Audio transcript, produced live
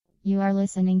You are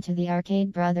listening to the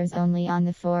Arcade Brothers only on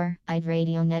the 4-eyed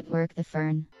radio network, The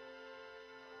Fern.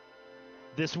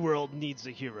 This world needs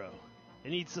a hero. It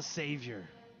needs a savior,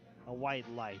 a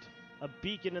white light, a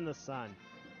beacon in the sun,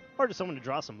 or just someone to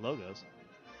draw some logos.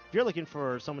 If you're looking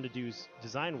for someone to do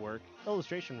design work,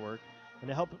 illustration work, and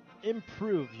to help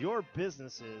improve your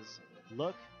business's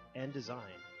look and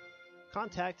design,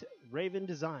 contact Raven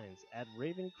Designs at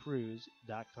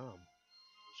ravencruise.com.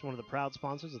 She's one of the proud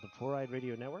sponsors of the 4-eyed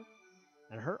radio network,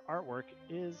 and her artwork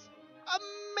is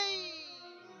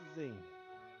amazing.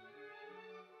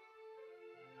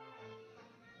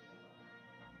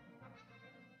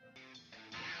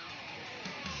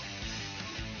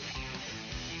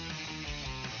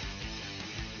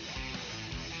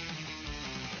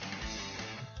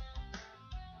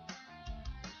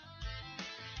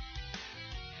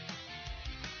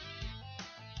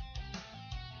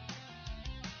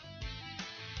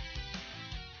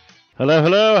 Hello,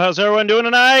 hello. How's everyone doing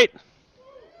tonight?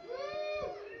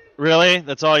 Really?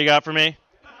 That's all you got for me?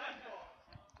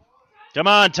 Come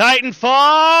on,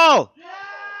 Titanfall! Yeah!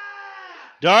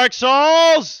 Dark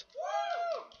Souls!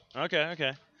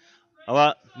 Okay. A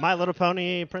lot. My Little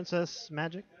Pony Princess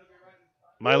Magic?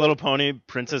 My Little Pony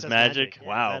Princess Magic? Yeah,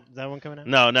 Wow. Is that one coming out?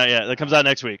 No, not yet. That comes out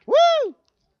next week. Woo!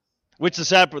 Which is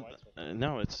separate.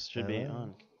 No, it should be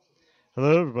on.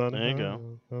 Hello, everybody. There you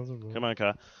go. Come on,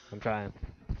 Kyle. I'm trying.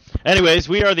 Anyways,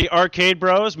 we are the Arcade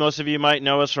Bros. Most of you might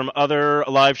know us from other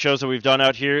live shows that we've done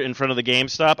out here in front of the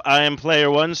GameStop. I am Player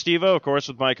 1, Steve-O, of course,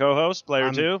 with my co-host,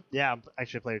 Player 2. Yeah, I'm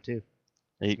actually Player 2.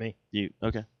 It's me.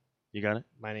 Okay. You got it?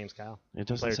 My name's Kyle. It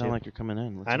doesn't Player sound 2. like you're coming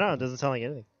in. I know, it doesn't sound like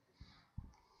anything.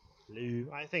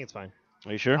 I think it's fine.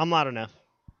 Are you sure? I'm loud enough.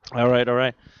 All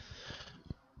right.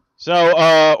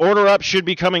 So, Order Up should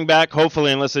be coming back,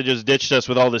 hopefully, unless they just ditched us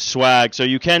with all this swag. So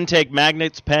you can take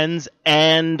magnets, pens,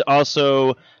 and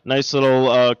also nice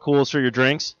little cools for your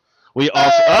drinks. We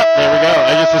also... Oh, there we go.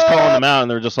 I just was calling them out, and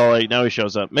they're just all like, now he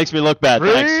shows up. Makes me look bad.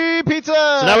 Free Thanks. pizza!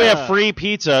 So now we have free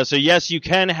pizza. So, yes, you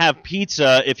can have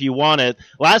pizza if you want it.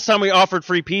 Last time we offered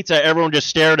free pizza, everyone just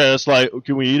stared at us like,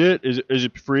 can we eat it? Is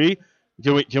it free?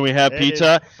 Can we have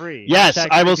pizza? Is free. Yes,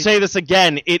 I will pizza. say this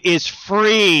again. It is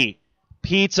free.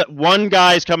 Pizza. One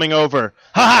guy's coming over.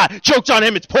 Ha ha! Joke's on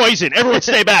him. It's poison. Everyone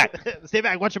stay back. Stay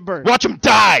back. Watch him burn. Watch him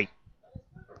die.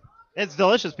 It's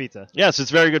delicious pizza. Yes,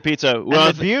 it's very good pizza. And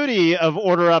the beauty of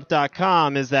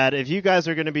OrderUp.com is that if you guys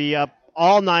are going to be up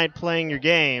all night playing your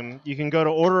game, you can go to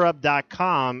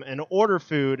OrderUp.com and order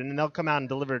food, and then they'll come out and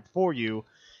deliver it for you.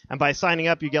 And by signing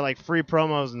up, you get like free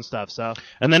promos and stuff. So.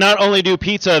 And they not only do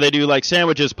pizza, they do like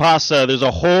sandwiches, pasta. There's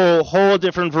a whole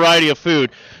different variety of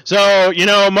food. So,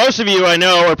 most of you I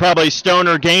know are probably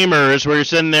stoner gamers where you're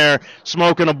sitting there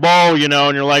smoking a bowl, and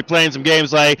you're like playing some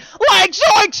games like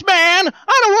Zoinks, man!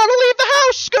 I don't want to leave the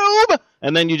house, Scoob!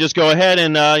 And then you just go ahead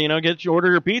and,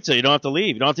 order your pizza. You don't have to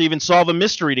leave. You don't have to even solve a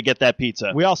mystery to get that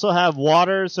pizza. We also have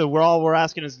water, so we're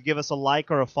asking is to give us a like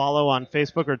or a follow on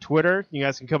Facebook or Twitter. You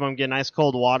guys can come and get nice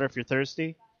cold water if you're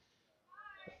thirsty.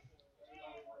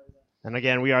 And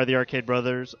again, we are the Arcade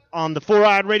Brothers on the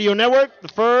 4-eyed radio network, The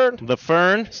Fern. The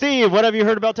Fern. Steve, what have you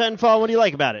heard about Titanfall? What do you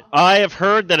like about it? I have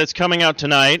heard that it's coming out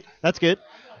tonight. That's good.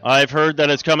 I've heard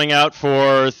that it's coming out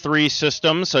for 3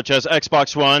 systems, such as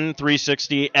Xbox One,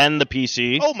 360, and the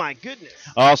PC. Oh, my goodness.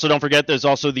 Also, don't forget, there's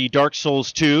also the Dark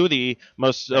Souls 2, the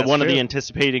most one of the true.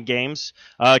 anticipated games,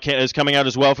 is coming out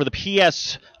as well for the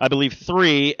PS, I believe,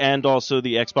 3, and also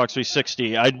the Xbox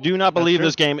 360. I do not believe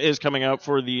this game is coming out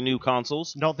for the new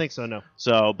consoles. Don't think so, no.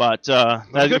 So, but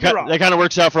that kind of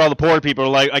works out for all the poor people who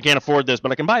are like, I can't afford this,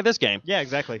 but I can buy this game. Yeah,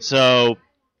 exactly. So,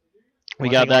 we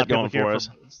got that going for us.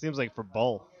 It seems like for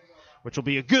bowl, which will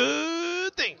be a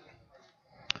good thing.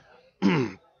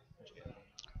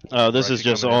 Oh, this is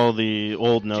just all the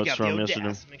old notes from the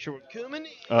yesterday. Make sure we're coming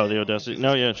in. Oh, the Odessa.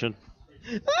 No, yeah, it should.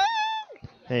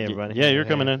 Hey, everybody. Yeah, you're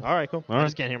coming in. All right, cool. All I right.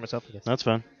 just can't hear myself again. That's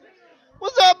fine.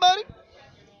 What's up, buddy?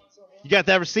 You got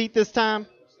that receipt this time?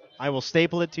 I will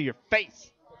staple it to your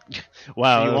face.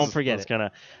 Wow. So you won't forget it.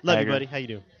 Kinda Love haggard. you, buddy. How you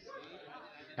doing?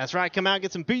 That's right. Come out,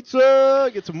 get some pizza,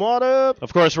 get some water.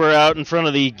 Of course, we're out in front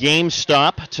of the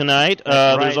GameStop tonight.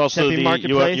 Right. There's also Tempe the.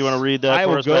 Marketplace. You want to read that I for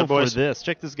will us, go bad boys? for this.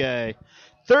 Check this guy.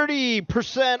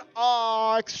 30%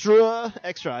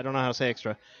 extra. I don't know how to say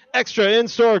extra. Extra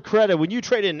in-store credit when you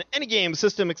trade in any game,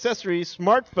 system, accessory,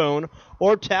 smartphone,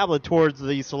 or tablet towards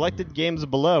the selected games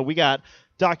below. We got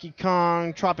Donkey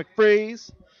Kong Tropic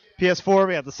Freeze. PS4,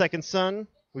 we got The Second Son.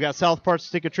 We got South Park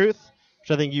Stick of Truth,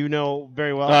 which I think you know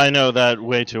very well. I know that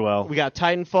way too well. We got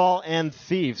Titanfall and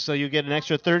Thief, so you get an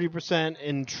extra 30%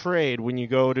 in trade when you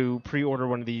go to pre-order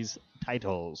one of these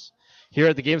titles. Here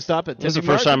at the GameStop at This is the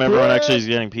Tempe first time everyone Marketplace. actually is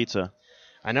getting pizza.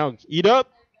 I know. Eat up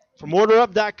from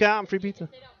orderup.com. Free pizza.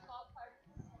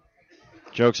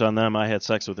 Joke's on them. I had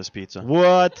sex with this pizza.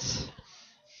 What?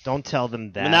 Don't tell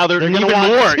them that. Now they're gonna even want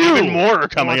more. two. Even more are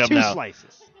They coming want up two now.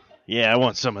 Slices. Yeah, I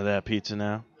want some of that pizza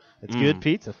now. It's good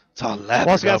pizza. It's all that.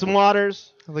 Also got some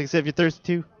waters. Like I said, if you're thirsty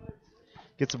too,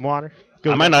 get some water.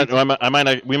 We might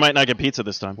not get pizza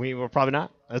this time. We will probably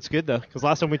not. That's good though, because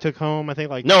last time we took home, I think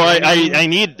like. No, I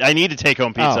need to take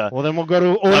home pizza. Oh, well, then we'll go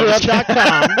to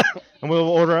orderup.com and we'll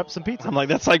order up some pizza. I'm like,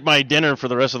 that's like my dinner for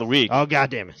the rest of the week. Oh, God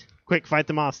damn it. Quick, fight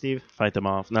them off, Steve. Fight them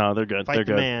off. No, they're good. Fight they're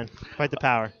the good. man. Fight the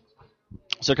power.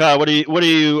 So, Kyle, what have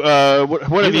you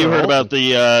heard about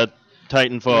the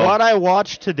Titanfall? What I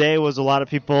watched today was a lot of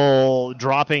people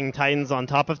dropping Titans on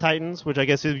top of Titans, which I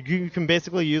guess you can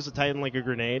basically use a Titan like a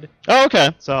grenade. Oh,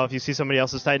 okay. So if you see somebody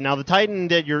else's Titan. Now, the Titan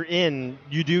that you're in,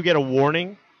 you do get a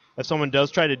warning if someone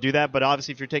does try to do that, but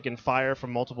obviously if you're taking fire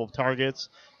from multiple targets,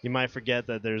 you might forget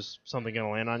that there's something going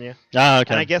to land on you. Ah,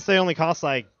 okay. And I guess they only cost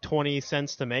like 20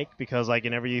 cents to make because like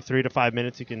in every 3 to 5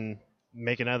 minutes you can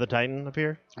make another Titan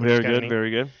appear. Very good,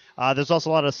 very good. There's also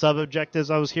a lot of sub-objectives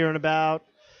I was hearing about.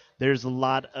 There's a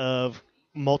lot of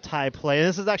multiplayer.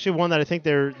 This is actually one that I think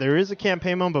there is a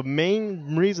campaign mode, but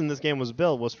main reason this game was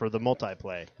built was for the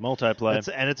multiplayer.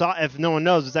 It's if no one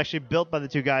knows, it's actually built by the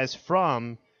two guys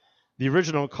from the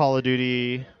original Call of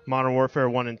Duty Modern Warfare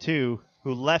 1 and 2,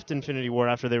 who left Infinity Ward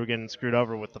after they were getting screwed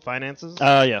over with the finances.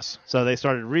 Yes. So they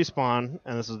started Respawn,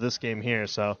 and this is this game here.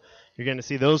 So you're going to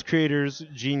see those creators'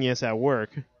 genius at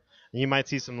work. You might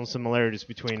see some similarities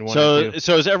between 1 and 2.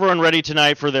 So is everyone ready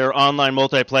tonight for their online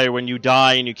multiplayer when you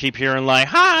die and you keep hearing like,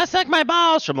 "Ha, suck my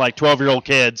balls" from like 12-year-old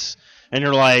kids, and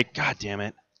you're like, "God damn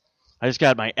it. I just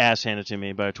got my ass handed to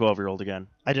me by a 12-year-old again.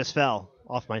 I just fell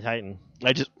off my Titan.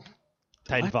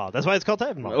 Titanfall. What? That's why it's called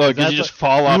Titanfall. Oh, because you just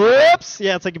fall off. Whoops!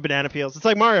 Yeah, it's like a banana peels. It's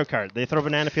like Mario Kart. They throw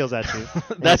banana peels at you.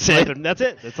 That's it. That's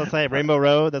it. It's like Rainbow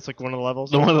Road. That's like one of the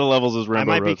levels. One of the levels is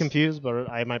Rainbow I might Roads. be confused, but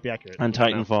I might be accurate. On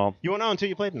Titanfall. You won't know until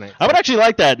you play tonight. I would actually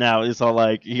like that now. It's all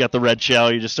like, you got the red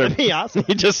shell, you just start... That'd be awesome.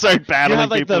 You just start battling you have,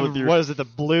 like, people with your... What is it, the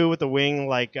blue with the wing,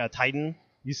 like Titan?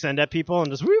 You send at people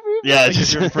and just... Whoop, whoop, yeah, like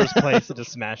if you're in first place, it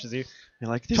just smashes you.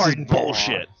 You're like, this is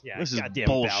bullshit. Yeah, this is goddamn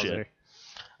bullshit. Bowser.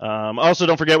 Also,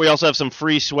 don't forget, we also have some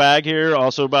free swag here,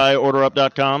 also by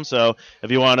orderup.com. So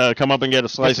if you want to come up and get a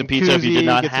slice of pizza if you did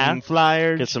not have, some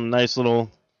flyers, get some nice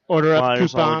little order up flyers,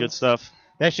 coupons. all the good stuff.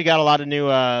 They actually got a lot of new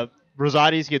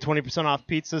Rosati's. You get 20% off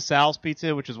pizza. Sal's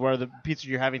Pizza, which is where the pizza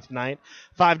you're having tonight.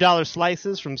 $5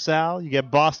 slices from Sal. You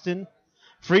get Boston.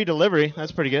 Free delivery.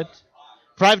 That's pretty good.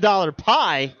 $5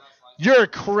 pie. You're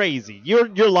crazy.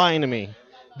 You're lying to me.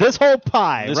 This whole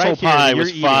pie was $5.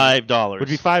 Would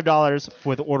be $5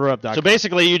 with orderup.com. So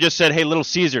basically, you just said, hey, Little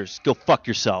Caesars, go fuck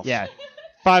yourself. Yeah.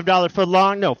 $5 foot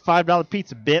long? No, $5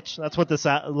 pizza, bitch. That's what this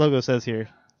logo says here.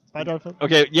 $5 foot.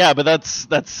 Okay, yeah, but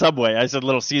that's Subway. I said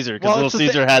Little Caesar because Little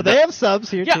Caesar had They have subs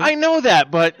here, Yeah, too. I know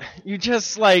that, but you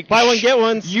just like... Buy one, get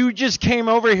one. You just came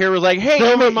over here with like, hey,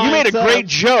 you made a great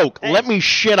joke. Hey. Let me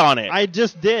shit on it. I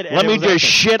just did. Let me just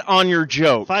shit on your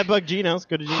joke. $5 Geno's.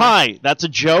 Go to Geno's. Hi, that's a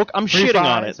joke. I'm Free shitting fries,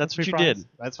 on it. That's what you fries. did.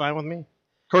 That's fine with me. Of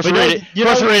course, But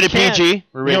we're rated, PG.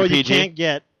 We're rated you PG. can't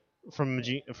get from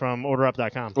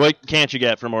orderup.com. What can't you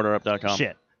get from orderup.com?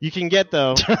 Shit. You can get,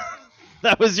 though.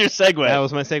 That was your segue. That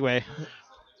was my segue.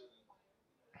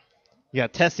 You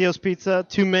got Testio's Pizza.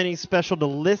 Too many special to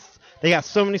list. They got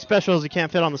so many specials you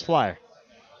can't fit on this flyer.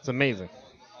 It's amazing.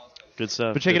 Good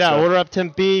stuff. But check it out. Order Up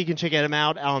Tempe. You can check them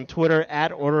out on Twitter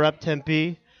at Order Up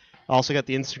Tempe. Also got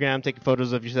the Instagram, taking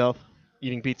photos of yourself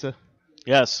eating pizza.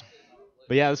 Yes.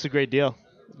 But yeah, this is a great deal.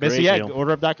 Basically, Great yeah, deal.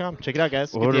 orderup.com. Check it out,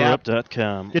 guys.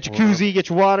 Orderup.com. Get your koozie, get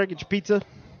your water, get your pizza.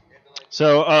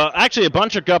 So, actually,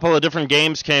 a couple of different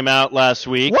games came out last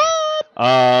week.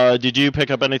 What? Did you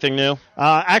pick up anything new?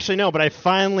 Actually, no, but I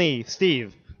finally,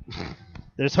 Steve,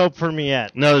 there's hope for me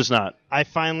yet. No, there's not. I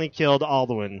finally killed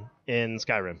Alduin in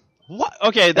Skyrim. What?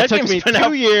 Okay, that took game's me been 2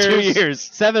 out years, 2 years.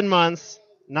 7 months,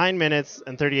 9 minutes,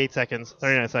 and 38 seconds,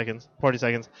 39 seconds, 40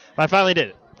 seconds. But I finally did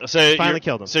it. So Finally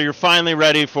killed him. So you're finally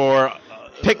ready for...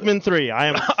 Pikmin 3. I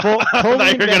am totally I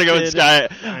thought you were going to go with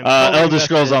Elder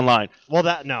Scrolls Online. Well,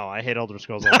 no, I hate Elder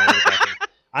Scrolls Online.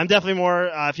 I'm definitely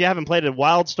more, if you haven't played it,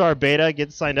 WildStar Beta,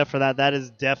 get signed up for that. That is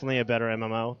definitely a better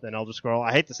MMO than Elder Scroll.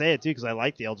 I hate to say it, too, because I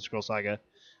like the Elder Scroll Saga.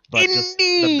 But just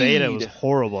the beta was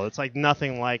horrible. It's like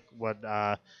nothing like what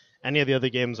any of the other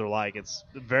games are like. It's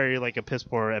very like a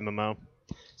piss-poor MMO.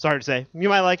 Sorry to say. You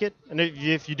might like it. And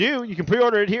if you do, you can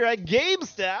pre-order it here at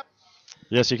GameStop.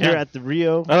 Yes, you can. Here at the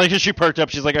Rio. I like how she perked up.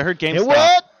 She's like, I heard GameStop. Hey,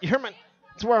 what? You heard my...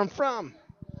 That's where I'm from.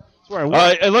 That's where I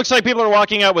work. It looks like people are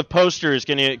walking out with posters.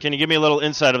 Can you give me a little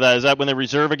insight of that? Is that when they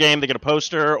reserve a game, they get a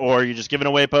poster, or are you just giving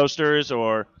away posters,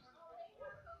 or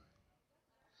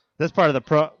That's part of the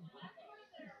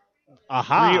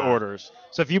pre-orders?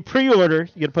 So if you pre-order,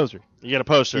 you get a poster. You get a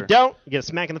poster. You don't, you get a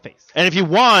smack in the face. And if you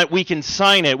want, we can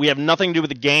sign it. We have nothing to do with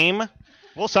the game.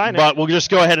 We'll sign it. But we'll just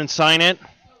go ahead and sign it.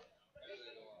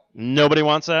 Nobody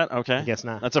wants that? Okay. I guess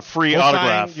not. That's a free We'll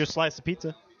autograph. sign your slice of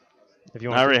pizza. If you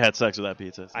I want already to. had sex with that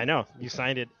pizza. I know. You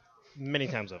signed it many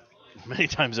times over. Many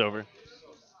times over.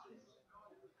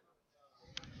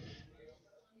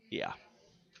 Yeah.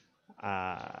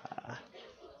 I'm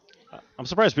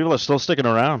surprised people are still sticking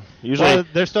around. Usually, Well,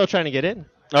 they're still trying to get in.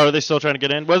 Oh, are they still trying to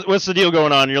get in? What's the deal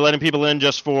going on? You're letting people in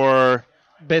just for...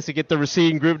 Basically, get the receipt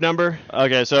and group number.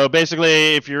 Okay, so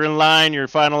basically, if you're in line, you're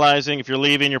finalizing. If you're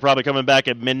leaving, you're probably coming back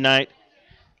at midnight.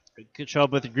 You could show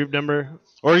up with your group number.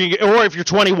 Or if you're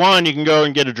 21, you can go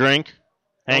and get a drink,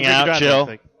 hang Don't drink and out, drive, chill,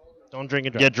 Nick. Don't drink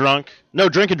and drive. get drunk. No,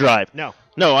 drink and drive. No.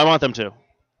 No, I want them to.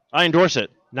 I endorse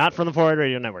it. Not from the 4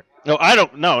 Radio Network. No, I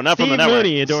don't. No, not from the Steve network.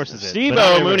 Mooney endorses it. Steve but not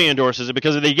O. everybody. Mooney endorses it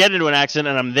because if they get into an accident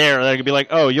and I'm there, they could be like,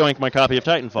 "Oh, yoink my copy of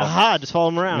Titanfall." Aha, just follow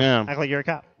him around. Yeah. Act like you're a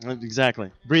cop.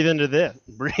 Exactly. Breathe into this.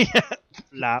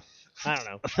 Laugh. I don't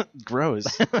know. Gross.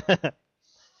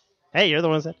 Hey, you're the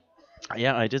one that said.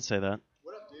 Yeah, I did say that.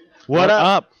 What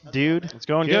up, dude? It's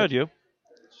going good, you.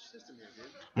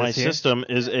 My This here? system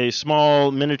is a small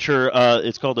miniature.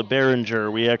 It's called a Behringer.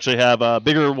 We actually have a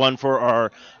bigger one for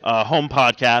our home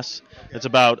podcasts. It's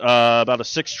about a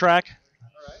 6-track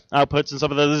outputs and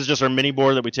stuff like that. This is just our mini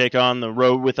board that we take on the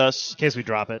road with us. In case we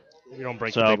drop it. We don't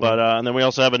break the So, big one. and then we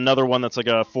also have another one that's like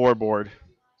a 4-board.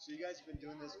 So you guys have been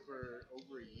doing this for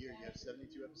over a year. You have 72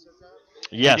 episodes now?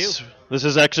 Yes, this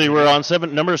is actually we're on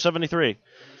number 73.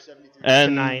 73.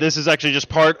 And Tonight. this is actually just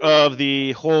part of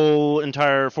the whole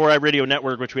entire 4i Radio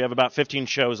Network, which we have about 15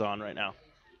 shows on right now.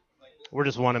 We're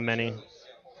just one of many.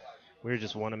 We're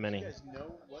just one of many. You guys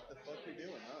know what the fuck you're doing,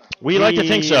 huh? We like to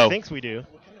think so. Thinks we do. What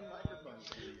kind of microphones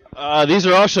do you use? These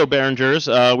are also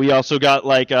Behringers. We also got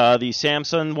like the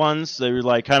Samsung ones. They're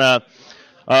like kind of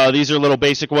these are little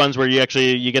basic ones where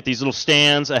you get these little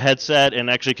stands, a headset,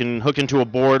 and actually can hook into a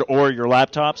board or your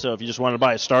laptop. So if you just wanted to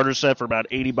buy a starter set for about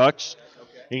 $80,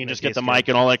 you can just get the mic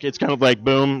and all that. It's kind of like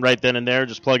boom right then and there.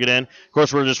 Just plug it in. Of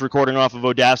course, we're just recording off of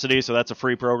Audacity, so that's a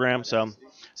free program. So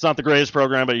it's not the greatest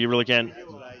program, but you really can.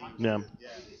 Yeah.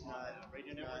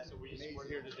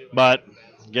 But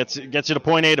gets you to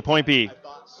point A to point B. I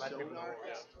bought Sonar X3,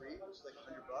 which is like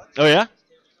 $100. Oh yeah.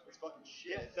 It's fucking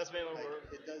shit. That's mainly Like,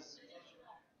 it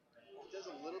does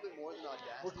a little bit more than Audacity.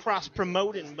 We're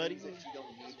cross-promoting, buddy. Things that you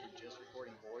don't need for just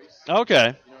recording voice. Okay.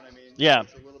 You know what I mean? Yeah.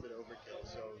 It's a little bit overkill,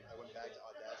 so I went back to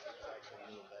Audacity. It's actually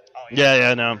a little better.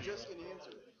 Yeah. No. Just gonna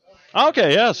answer it.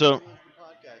 Okay. Yeah. So. Podcasting.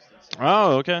 So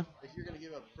Oh. Okay. if you're gonna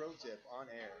give a pro tip on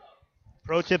air,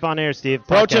 Pro tip on air, Steve.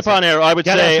 Pro tip on air. I would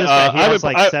Gotta say ask this guy. He I has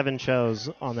would like 7 shows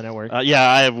on the network. yeah,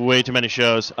 I have way too many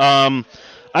shows.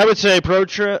 I would say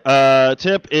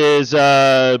tip is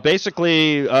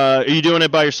basically are you doing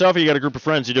it by yourself or you got a group of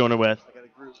friends you're doing it with? I got a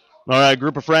group. All right,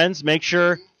 group of friends. Make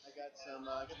sure I got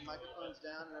the microphones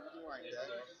down and everything like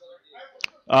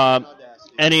that. um,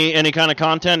 Audacity. any kind of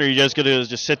content, or you just gonna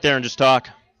just sit there and just talk.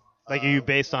 Like, are you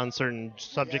based on certain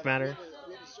subject matter?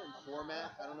 We have a certain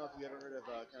format. I don't know if you ever heard of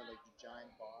kind of like the giant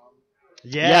bomb.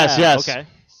 Yeah. Yes. Okay.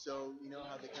 So you know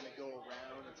how they kind of go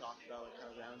around and talk about like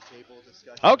kind of round table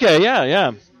discussion. Okay.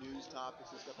 Yeah. News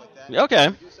topics and stuff like that. Okay.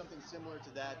 We do something similar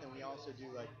to that. Then we also do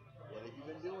like, what have you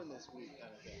been doing this week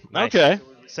kind of thing. Nice. Okay. So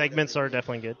we record Segments every are week.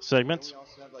 definitely good. And Segments. we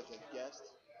also have like a guest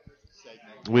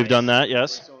segment. We've done that. Where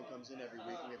Yes. someone comes in every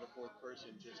week and we have a fourth person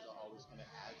just to always kind of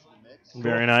add to the mix.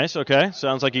 Very nice. Okay.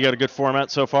 Sounds like you got a good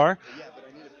format so far. But yeah, but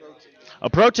I need a pro tip. A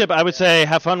pro tip, I would say,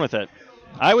 have fun with it.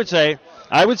 I would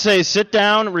say, sit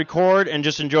down, record, and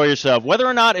just enjoy yourself. Whether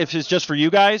or not if it's just for you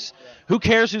guys, who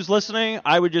cares who's listening?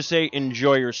 I would just say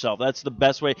enjoy yourself. That's the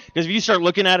best way. Because if you start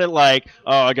looking at it like,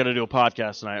 oh, I got to do a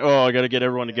podcast tonight. Oh, I got to get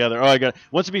everyone together.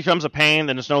 Once it becomes a pain,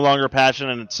 then it's no longer a passion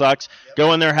and it sucks.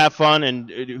 Go in there, have fun,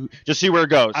 and just see where it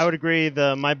goes. I would agree.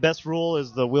 My best rule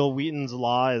is the Will Wheaton's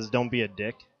law is don't be a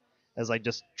dick. As like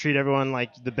just treat everyone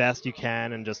like the best you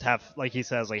can and just have, like he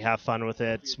says, like have fun with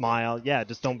it, smile. Yeah,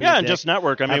 just don't be a yeah, dick. and just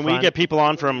network. I mean, Have we fun. get people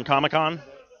on from Comic-Con. That's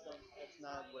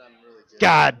not what I'm really doing.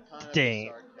 God I'm kind of dang.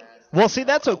 sarcastic. Well, see,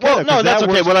 that's okay. Well, though, no, 'cause that's that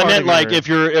okay. works What I part meant, of like, your- if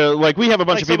you're, like, we have a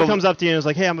bunch like of people. someone comes up to you and is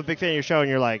like, "Hey, I'm a big fan of your show," and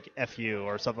you're like, "F you"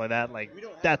 or something like that. Like, We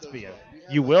don't have that's those, being. though. We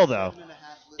have You like will though. 7.5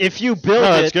 If you build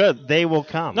No, it, it's good. they will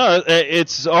come. No,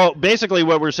 it's all basically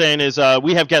what we're saying is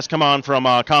we have guests come on from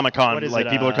Comic Con. What is Like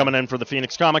it, people are coming in for the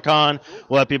Phoenix Comic Con.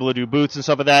 We'll have people who do booths and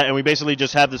stuff like that, and we basically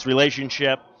just have this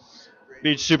relationship.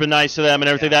 be super nice to them and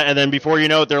everything and then before you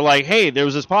know it, they're like, hey, there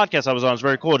was this podcast I was on. It's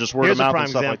very cool. Just word Here's of a mouth prime and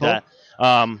stuff example. like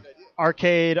that.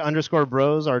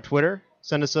 Arcade_bros, our Twitter.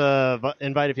 Send us a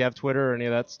invite if you have Twitter or any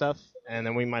of that stuff, and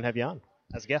then we might have you on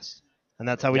as a guest. And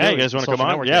that's how we do it. You guys want to come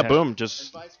on? Yeah, boom.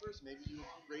 Just And vice versa. Maybe you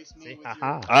grace me See? with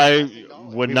Aha. I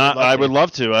would not. I would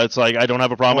love to. It's like I don't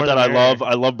have a problem More with that. the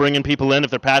I love bringing people in if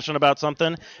they're passionate about something.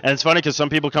 And it's funny because some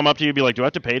people come up to you and be like, "Do I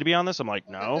have to pay to be on this?" I'm like,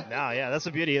 "No." No, yeah, that's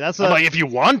the beauty. That's I'm like, if you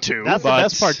want to. That's but the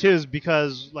best part too, is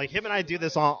because like him and I do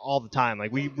this all the time.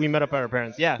 Like we met up at our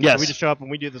parents. Yeah. Yes. We just show up and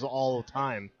we do this all the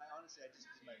time. honestly, I just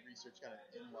did my research kind of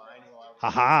in line while I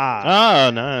was Haha.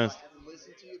 Oh, nice. I haven't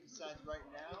listened to you besides right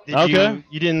now. Okay.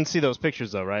 You didn't see those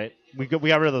pictures though, right? We got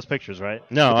rid of those pictures, right?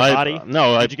 No, With the body?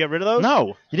 no. Did you get rid of those?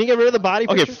 No. You didn't get rid of the body?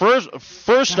 Okay, pictures?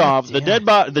 first off, the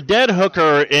damn. dead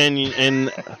hooker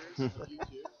in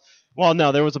Well,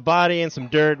 no, there was a body and some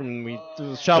dirt, and we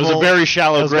shoveled. it was a very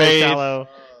shallow Very grave. shallow.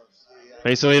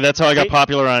 Basically, that's how I got See?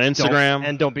 popular on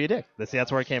Instagram. Don't be a dick.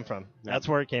 That's where it came from. That's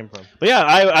where it came from. But yeah,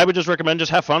 I would just recommend just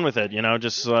have fun with it. You know,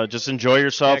 just enjoy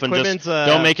yourself Yeah, and just equipment's,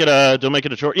 don't make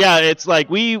it a chore. Yeah, it's like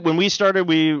when we started,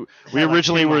 we like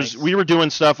originally two we were doing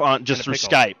stuff on just And a through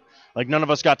pickle. Like none of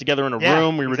us got together in a Yeah,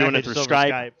 room. We were doing exactly, it through just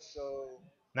over Skype, So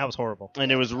That was horrible.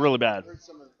 and it was really bad. I've heard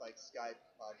some of like Skype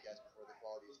podcasts before. The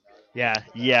quality is not. Yeah.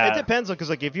 Yeah. It depends,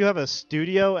 because like if you have a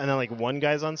studio and then like one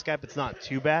guy's on Skype, it's not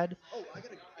too bad. Oh, I got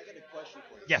a question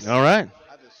for you. Yes. All right.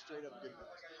 I have a straight up good one.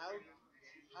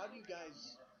 How do you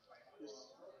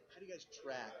guys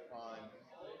track on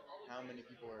how many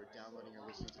people are downloading or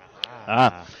listening to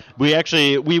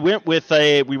it?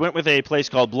 We went with a place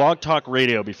called Blog Talk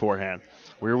Radio beforehand.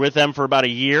 We were with them for about a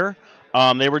year.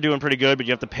 They were doing pretty good, but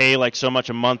you have to pay like so much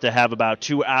a month to have about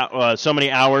so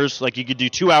many hours. Like you could do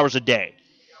 2 hours a day.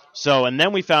 So, and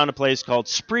then we found a place called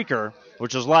Spreaker,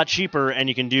 which is a lot cheaper, and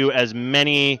you can do as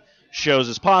many shows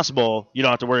as possible. You don't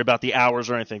have to worry about the hours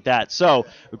or anything like that. So,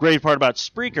 the great part about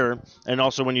Spreaker, and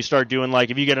also when you start doing like,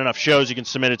 if you get enough shows, you can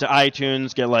submit it to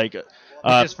iTunes, get like.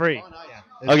 It's free.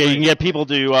 Okay, you can get people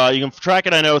to. You can track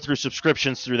it. I know through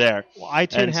subscriptions through there. Well, And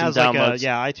iTunes some has like downloads.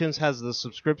 iTunes has the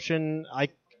subscription.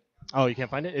 Oh, you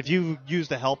can't find it? If you use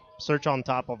the help search on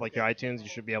top of like your iTunes, you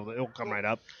should be able to. It'll come right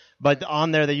up. But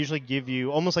on there, they usually give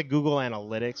you almost like Google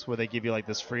Analytics, where they give you like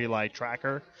this free like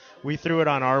tracker. We threw it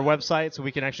on our website, so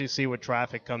we can actually see what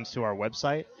traffic comes to our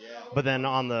website. But then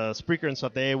on the Spreaker and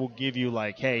stuff, they will give you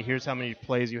like, hey, here's how many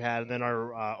plays you had. And then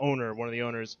our one of the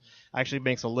owners, actually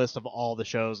makes a list of all the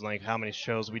shows and like how many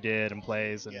shows we did and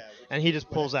plays, and he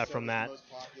just pulls that from that,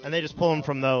 and they just pull them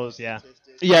from those. Yeah,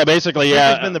 basically, Spreaker's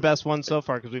yeah. been the best one so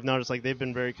far because we've noticed like they've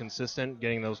been very consistent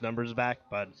getting those numbers back.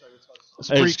 But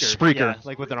Spreaker. yeah,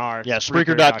 like with an R. Yeah,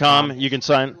 Spreaker.com. You can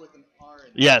sign.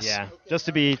 Yes. Yeah, just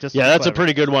to be Yeah, that's a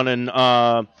pretty good one. And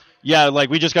yeah, like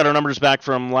we just got our numbers back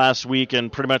from last week,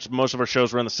 and pretty much most of our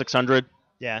shows were in the 600.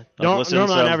 Yeah, listen,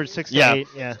 normally on so- average 6 to yeah. 8.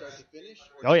 Yeah. Start to finish?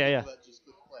 Oh, yeah, yeah. Let just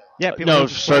click play. Yeah. People No,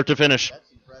 just start to finish.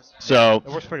 That's impressive. So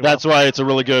It works pretty that's well. why it's a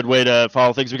really good way to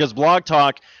follow things, because Blog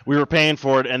Talk, we were paying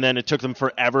for it, and then it took them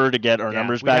forever to get our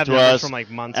numbers we back had to numbers us. from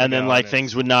like months And then ago, like and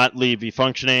things would not be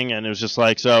functioning, and it was just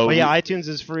like so. But yeah, iTunes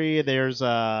is free. There was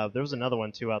another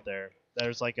one too out there.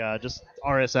 There's like just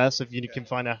RSS if you can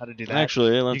find out how to do that.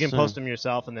 Actually, you let's can see. post them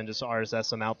yourself and then just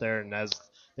RSS them out there, and as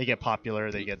they get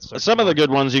popular, they get searched Some of the more. good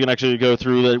ones you can actually go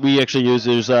through that we actually use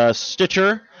is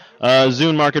Stitcher,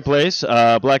 Zune Marketplace,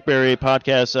 BlackBerry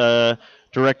Podcast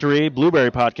Directory, Blueberry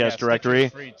Podcast Directory,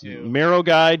 Stitcher's free, too. Miro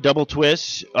Guide, Double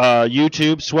Twist,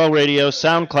 YouTube, Swell Radio,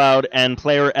 SoundCloud, and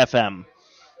Player FM.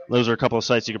 Those are a couple of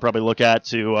sites you could probably look at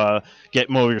to get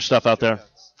more of your stuff out there.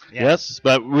 Yeah. Yes,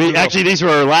 but these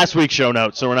were last week's show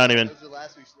notes, so we're not even. Those are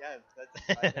last week's.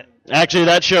 Yeah. That's, Actually,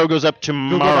 that show goes up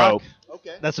tomorrow. Doc.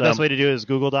 okay. That's the best way to do it is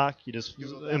Google Doc. You just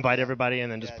invite everybody and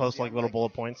then just post like little bullet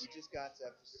points. We just got to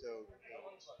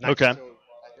episode. Okay. So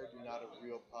I heard you're not a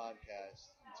real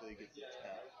podcast until you get to 10.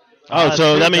 Oh,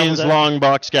 so it's that pretty means double Long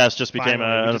Boxcast just became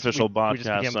Finally, an we just- official we podcast. just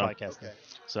became so. a podcast. Okay.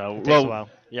 So, It takes a while.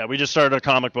 yeah, we just started a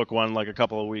comic book one like a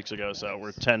couple of weeks ago, so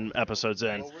we're 10 episodes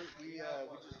in. Well, we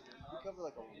cover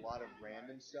like a lot of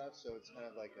random stuff, so it's kind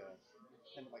of like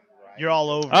variety. You're all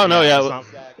over. Oh, no, yeah. It's not-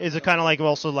 Is it kind of like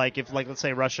also like if like let's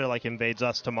say Russia like invades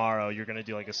us tomorrow, you're gonna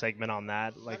do like a segment on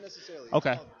that? Like Not necessarily.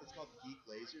 Okay. It's called Geek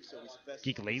Laser, so we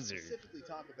Geek Laser. specifically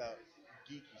talk about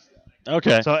geeky stuff.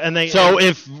 Okay. So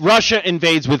If Russia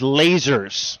invades with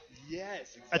lasers Yes.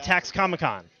 Exactly. attacks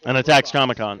Comic-Con and attacks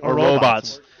Comic-Con or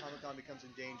robots. Or Comic-Con becomes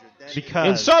endangered. Then because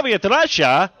In Soviet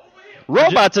Russia,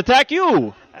 robots attack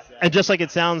you. and just like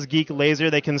it sounds, Geek Laser,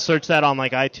 they can search that on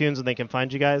like iTunes and they can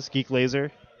find you guys. Geek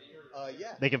Laser. yeah.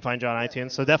 They can find you on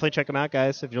iTunes. So definitely check them out,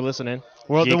 guys, if you're listening.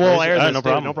 We'll Geek air Laser. this. No Dude,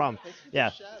 problem. no problem. Yeah.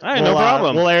 All right, no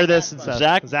problem. We'll air this and stuff.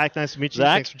 Zach, nice to meet you.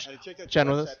 Zach? Thanks for I checked out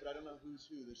chatting the with us. website, but I don't know who's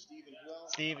who. There's Steve and who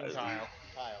else? Steve and Kyle.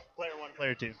 Kyle. Player 1,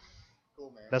 player 2.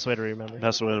 Cool, man. Best way to remember.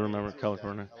 That's the way to remember color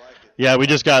corner. I like it. Yeah, we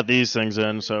just got these things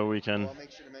in, so we can. Well, I'll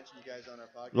make sure to mention you guys on our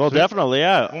podcast. Well, definitely,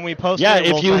 yeah. When we post Yeah, it,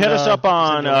 if we'll you send hit us up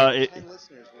on, 10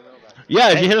 listeners will know about it. yeah,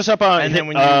 if you hit us up on, and then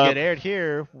when you get aired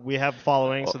here, we have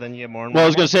following, so then you get more and more. well, I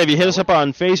was gonna say, if you hit us up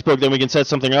on Facebook, then we can set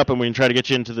something up and we can try to get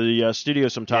you into the studio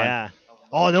sometime. Yeah.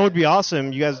 Oh, that would be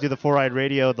awesome. You guys do the 4-Eyed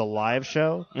Radio, the live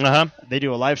show. Uh huh. They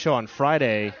do a live show on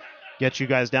Friday. Get you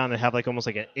guys down and have like almost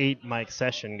like an 8-mic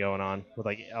session going on with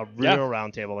like a real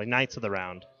round table, like Knights of the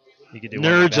Round. You could do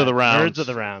one like Nerds of that. the Round. Nerds of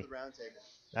the Round.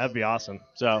 That'd be awesome.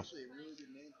 So Actually, a really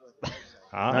good name for like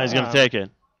the website. now he's gonna take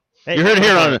it. Hey, You heard it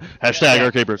here on hashtag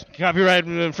Arcapers. Copyright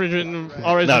infringement.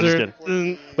 All rights No, just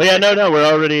reserved. But yeah, no, we're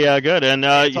already good. And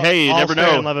hey, you never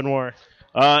know. Love and War.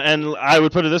 And I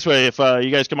would put it this way: if you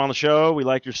guys come on the show, we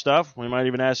like your stuff, we might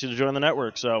even ask you to join the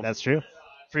network. So That's true.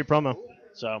 Free promo.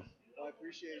 so Well, I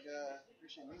appreciate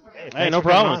meeting you. hey, Thanks no for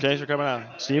coming problem. on. Thanks for coming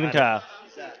out, Steve and Kyle.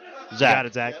 Got Zach,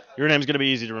 it, Zach. your name's gonna be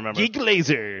easy to remember. Geek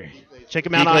Laser. Check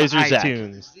him Geek out on Laser Zach.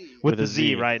 iTunes. With With the a Z,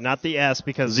 Z. right? Not the S,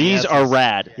 because Z's the S are is-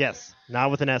 rad. Yes.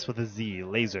 Not with an S, with a Z.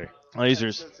 Laser.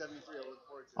 Lasers.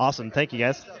 Awesome. Thank you,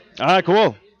 guys. All right,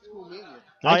 cool.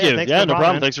 Thank you. Thanks, Yeah, no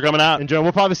problem. man. Thanks for coming out. Enjoy.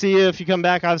 We'll probably see you if you come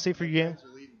back, obviously, for your game.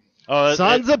 Oh,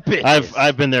 Sons of bitches.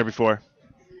 I've been there before.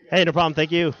 Hey, no problem.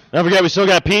 Thank you. Don't forget, we still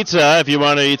got pizza if you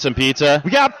want to eat some pizza.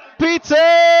 We got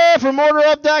pizza from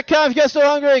OrderUp.com. If you guys still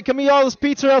hungry, come eat all this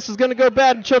pizza or else it's going to go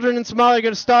bad. And children in Somalia are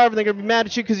going to starve and they're going to be mad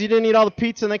at you because you didn't eat all the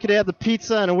pizza and they could have the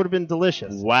pizza and it would have been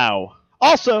delicious. Wow.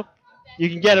 Also, you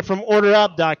can get it from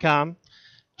OrderUp.com.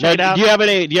 Check it Now, out. do you have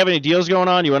any deals going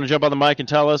on? You want to jump on the mic and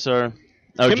tell us, or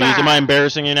oh, Come geez, on. am I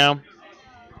embarrassing you now?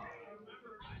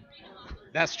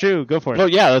 That's true. Go for it. Oh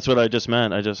yeah, that's what I just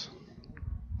meant. Yeah,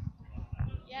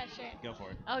 sure. Go for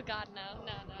it. Oh God, no.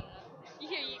 You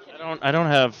can. I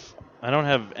don't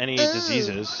have any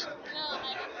diseases. No,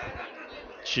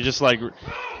 She just like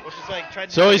It's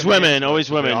it's always women,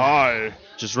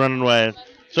 just running away.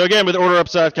 So again, with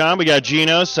OrderUps.com, we got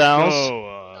Gino,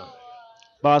 Sal's,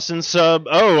 Boston sub.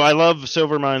 Oh, I love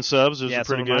Silvermine subs. Those Yeah, are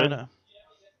pretty Silvermine. good.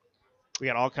 We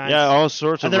got all kinds. Yeah, all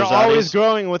sorts and of they're Rosati's. always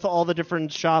growing with all the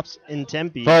different shops in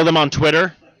Tempe. Follow them on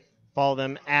Twitter. Follow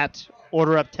them at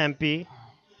OrderUpTempe.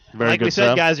 Very Like good we said,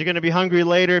 stuff. guys, you're going to be hungry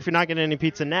later if you're not getting any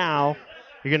pizza now.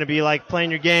 You're going to be like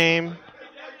playing your game.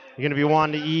 You're going to be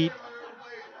wanting to eat.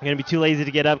 You're going to be too lazy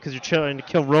to get up because you're trying to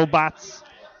kill robots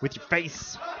with your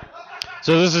face.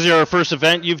 So this is your first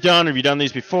event you've done. Have you done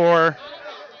these before?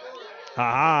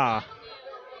 Haha.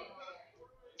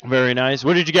 Very nice.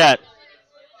 What did you get?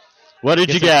 What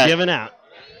did you Guess I'm get? giving out.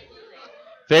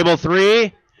 Fable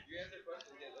 3?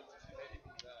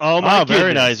 Oh, my very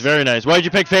goodness. nice, very nice. Why did you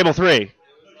pick Fable 3?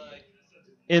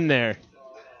 In there.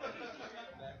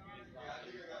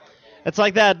 It's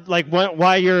like that, like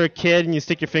why you're a kid and you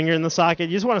stick your finger in the socket.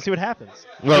 You just want to see what happens.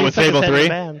 What, You with stick his Fable head in 3? the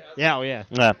fan. Yeah, oh yeah.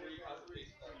 Yeah.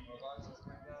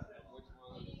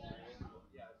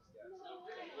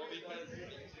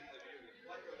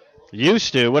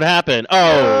 Used to. What happened?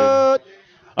 Oh.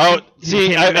 Oh, see,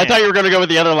 became a I man. thought you were going to go with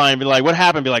the other line. Be like, what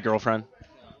happened? Be like, girlfriend.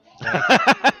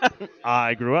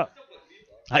 I grew up.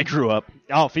 I grew up.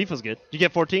 Oh, FIFA's good. Did you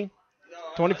get 14?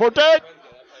 2014?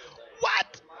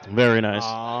 What? Very nice.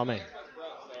 Oh, man.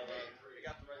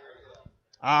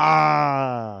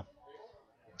 Ah.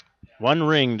 One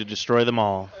ring to destroy them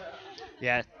all.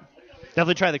 Yeah.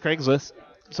 Definitely try the Craigslist.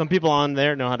 Some people on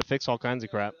there know how to fix all kinds of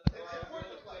crap.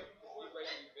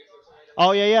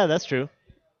 Oh, yeah, that's true.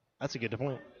 That's a good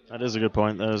point. That is a good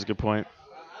point. That is a good point.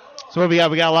 So what we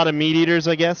got? We got a lot of meat eaters,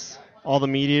 I guess. All the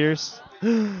meat eaters.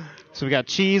 So we got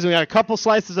cheese. We got a couple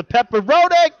slices of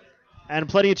pepperoni and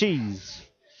plenty of cheese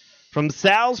from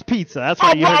Sal's Pizza. That's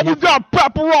right. You heard it here got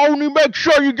pepperoni. Make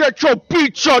sure you get your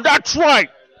pizza. That's right.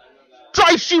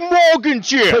 Tracy Morgan's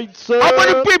here. Pizza. How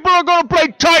many people are going to play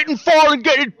Titanfall and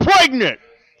get pregnant?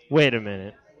 Wait a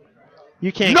minute.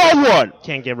 You can't. No one.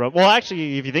 Can't get robot. Well,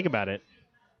 actually, if you think about it,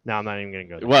 no, I'm not even gonna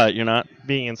go there. What? You're not?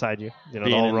 Being inside you, the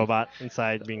Being whole in- robot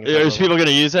inside being. Inside Is the people going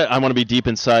to use it? I want to be deep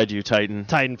inside you, Titan.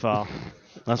 Titanfall.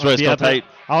 That's why it's called Titan.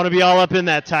 I want to be all up in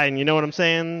that Titan. You know what I'm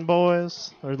saying,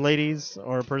 boys or ladies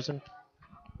or a person?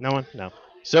 No one? No.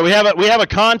 So we have a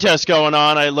contest going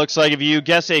on. It looks like if you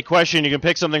guess a question, you can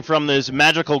pick something from this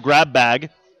magical grab bag.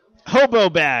 Hobo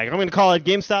bag. I'm gonna call it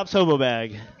GameStop's hobo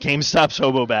bag. GameStop's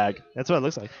hobo bag. That's what it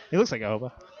looks like. It looks like a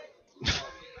hobo.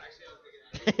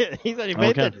 He's not even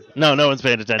paying Okay. attention. No one's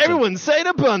paying attention. Everyone sign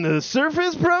up on the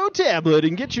Surface Pro tablet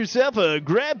and get yourself a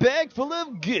grab bag full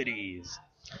of goodies.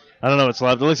 I don't know what's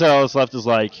left. It looks like all that's left is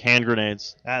like hand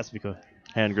grenades. That's because.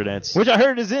 Hand grenades. Which I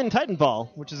heard is in Titanfall,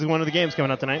 which is one of the games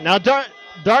coming out tonight. Now,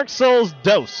 Dark Souls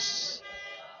Dos.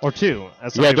 Or 2.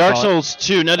 As some Yeah, people Dark call it. Souls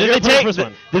 2. Now, I'm gonna play the first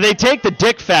one. did they take the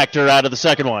dick factor out of the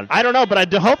second one? I don't know, but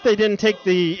I hope they didn't take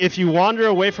the... If you wander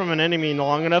away from an enemy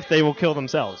long enough, they will kill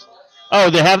themselves. Oh,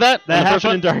 they have that? That in the first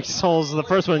happened in one? Dark Souls, the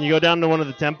first one. You go down to one of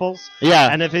the temples, Yeah.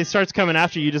 and if he starts coming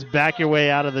after you, just back your way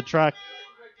out of the truck.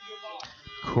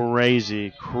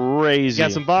 Crazy.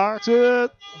 Got some boxes.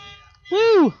 Woo!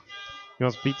 You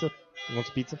want some pizza?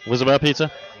 Was it about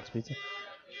pizza? Pizza?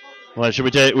 Well, should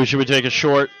we take a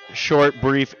short,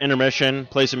 brief intermission,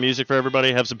 play some music for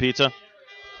everybody, have some pizza?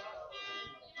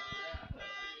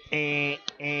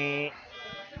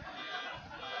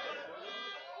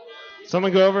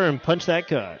 Someone go over and punch that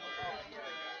card.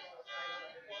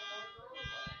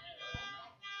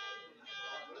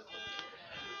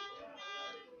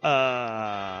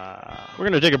 We're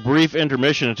going to take a brief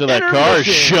intermission until that car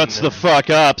shuts the fuck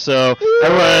up. So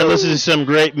everyone listen to some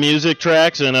great music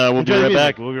tracks, and we'll be right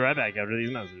back. We'll be right back after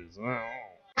these messages.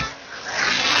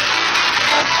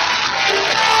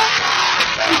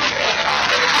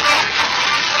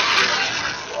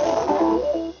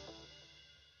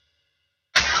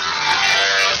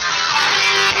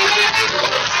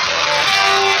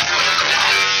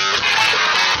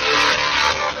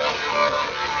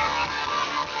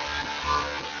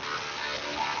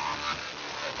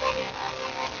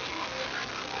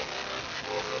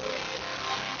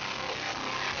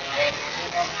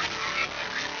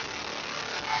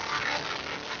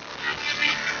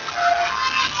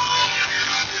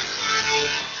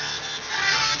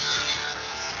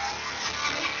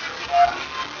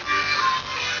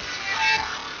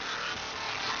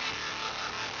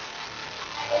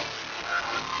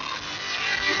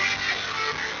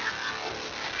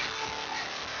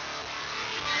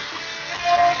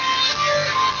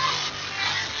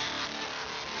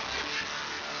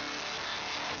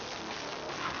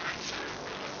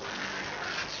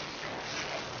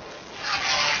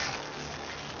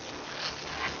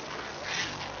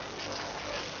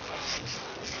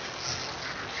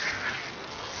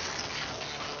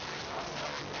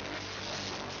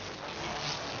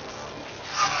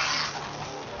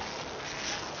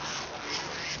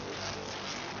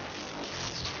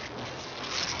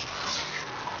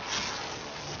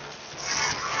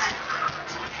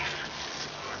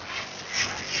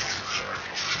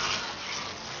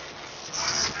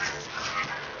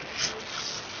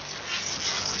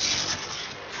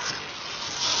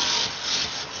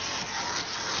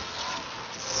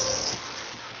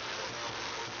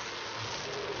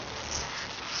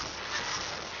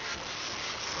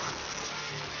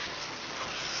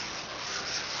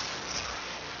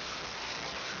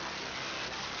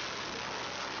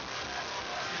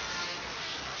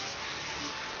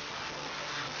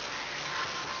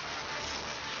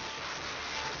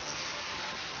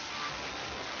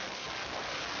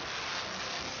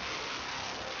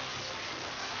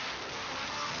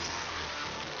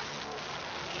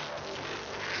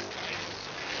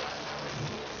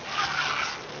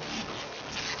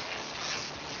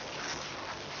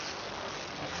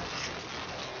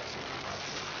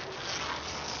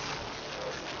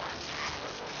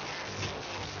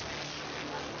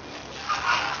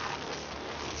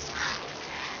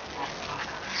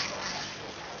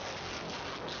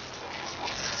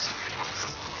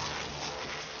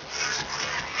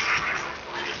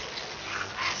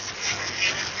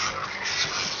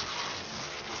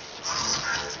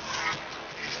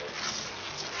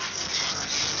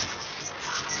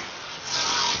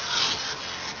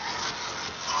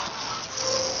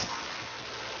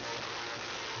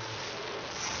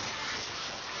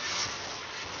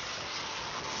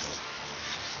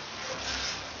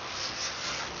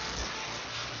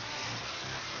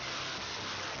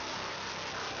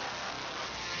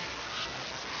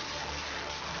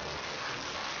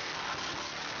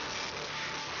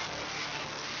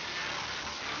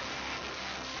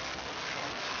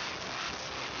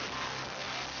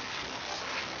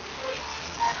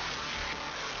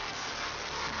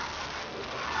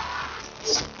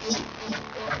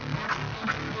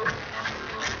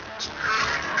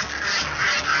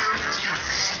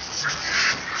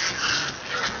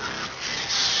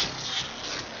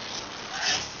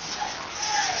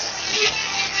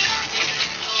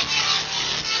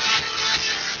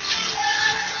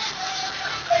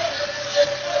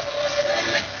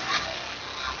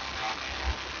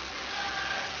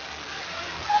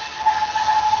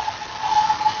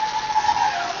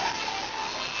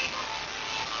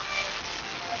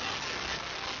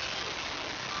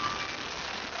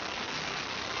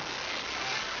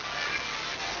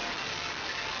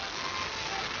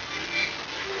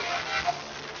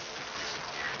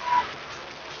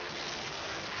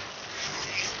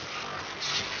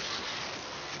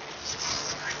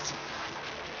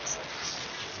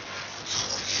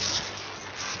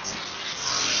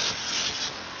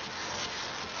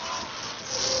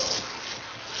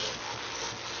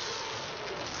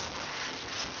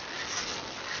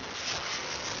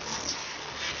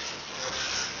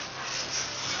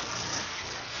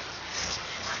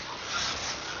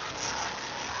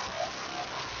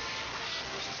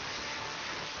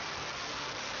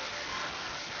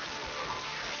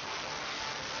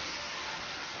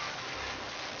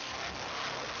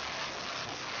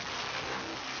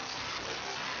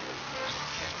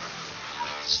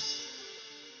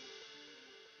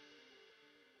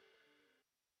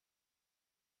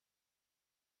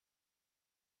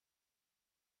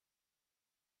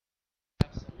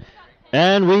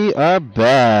 And we are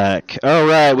back. All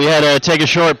right, we had to take a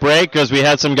short break because we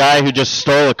had some guy who just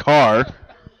stole a car.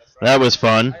 That was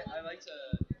fun.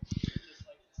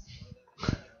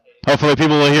 Hopefully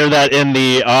people will hear that in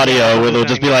the audio where they'll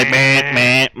just be like,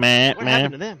 meh. What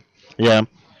happened to them? Yeah.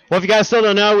 Well, if you guys still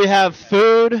don't know, we have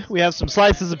food. We have some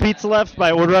slices of pizza left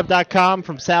by OrderUp.com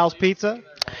from Sal's Pizza.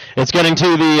 It's getting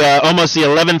to the almost the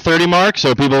 11:30 mark,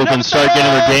 so people can start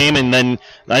getting their game, and then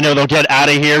I know they'll get out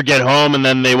of here, get home, and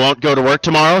then they won't go to work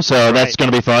tomorrow, so that's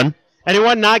going to be fun.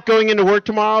 Anyone not going into work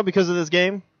tomorrow because of this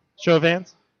game? Show of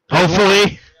hands.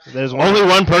 Hopefully. There's one. Only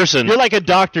one person. You're like a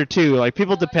doctor, too. Like,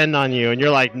 people depend on you, and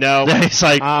you're like, no, He's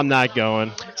like, I'm not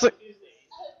going. It's like,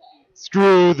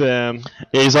 screw them.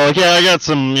 He's all like, yeah, I got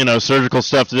some, surgical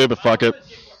stuff to do, but fuck it.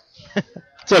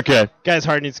 It's okay. Guy's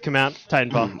heart needs to come out.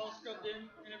 Titanfall.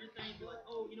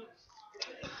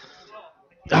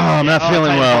 Oh, I'm not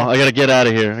feeling well. I got to get out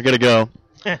of here. I got to go.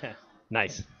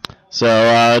 Nice.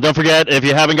 So don't forget, if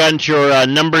you haven't gotten to your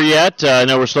number yet, I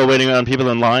know we're still waiting on people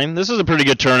in line. This is a pretty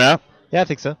good turnout. Yeah, I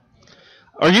think so.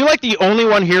 Are you like the only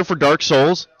one here for Dark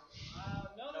Souls?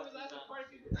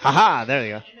 Haha, there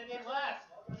you go.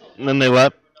 And then they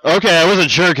left? Okay, I wasn't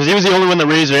sure because he was the only one that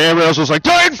raised it. Everybody else was like,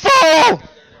 Titanfall!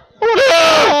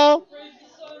 Oh,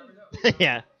 no!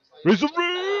 Yeah.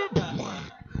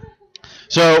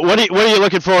 So what are you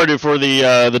looking forward to for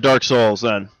the Dark Souls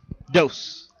then?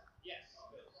 Dose.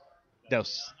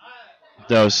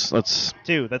 Let's.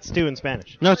 Two. That's two in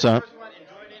Spanish. No, it's not.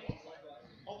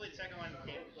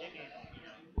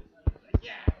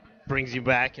 Brings you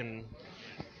back and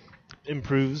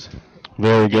improves.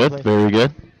 Very good. Very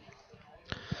good.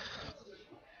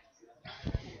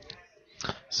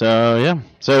 So yeah.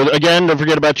 So again, don't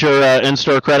forget about your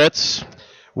in-store credits.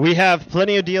 We have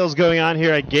plenty of deals going on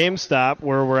here at GameStop,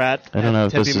 where we're at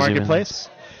Tempe Marketplace.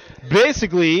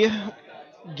 Basically,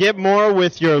 get more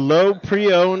with your low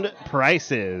pre-owned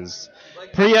prices.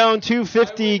 Pre-owned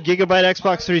 250 gigabyte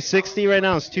Xbox 360 right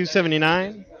now is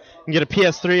 $279. You can get a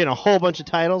PS3 and a whole bunch of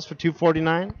titles for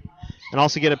 $249, and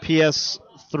also get a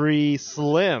PS3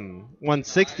 Slim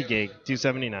 160 gig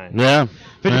 $279. Yeah.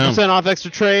 50% off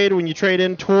extra trade when you trade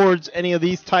in towards any of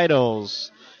these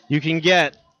titles. You can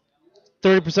get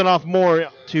 30% off more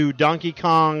to Donkey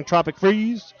Kong Tropic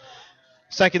Freeze,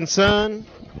 Second Son,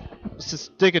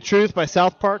 Stick of Truth by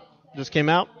South Park just came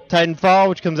out, Titanfall,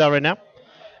 which comes out right now.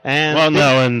 And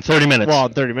in 30 minutes. Well,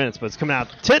 in 30 minutes, but it's coming out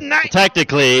tonight.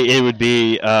 Technically, it would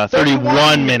be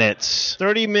 31 minutes.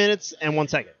 30 minutes and 1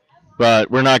 second.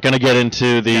 But we're not going to get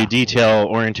into the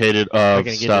detail-orientated of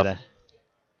stuff.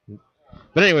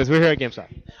 But anyways, we're here at GameStop.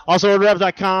 Also,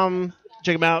 OrderUp.com.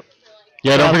 Check them out.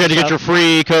 Yeah, don't forget to get your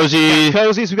free cozy.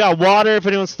 Cozies. We got water if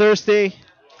anyone's thirsty.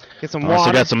 Get some water.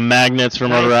 Also got some magnets from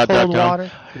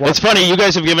OrderUp.com. It's funny, you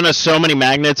guys have given us so many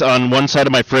magnets. On one side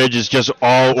of my fridge is just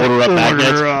all OrderUp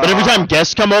magnets. But every time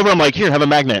guests come over, I'm like, here, have a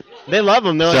magnet. They love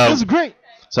them. They're like, this is great.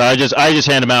 So I just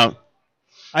hand them out.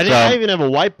 I even have a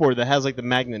whiteboard that has like the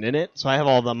magnet in it, so I have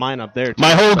all the mine up there too.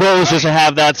 My whole goal is just to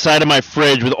have that side of my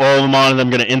fridge with all of them on, and I'm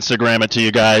going to Instagram it to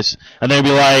you guys. And they'll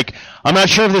be like, I'm not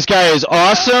sure if this guy is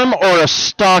awesome or a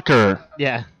stalker.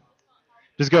 Yeah.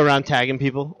 Just go around tagging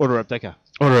people. OrderUp.com.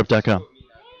 OrderUp.com.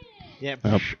 Yeah.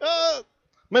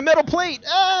 My metal plate.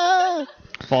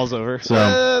 Falls over.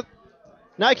 So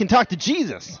now I can talk to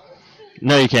Jesus.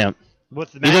 No, you can't.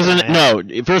 What's the he doesn't. No,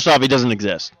 first off, he doesn't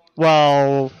exist.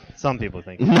 Well, some people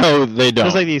think. No, they don't.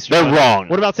 Just like the Easter They're Bunny. wrong.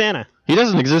 What about Santa? He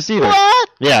doesn't exist either. What?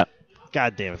 Yeah.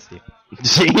 God damn it, Steve.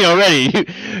 See, already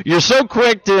you're so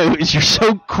quick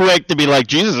to be like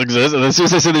Jesus exists, and as soon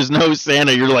as I say there's no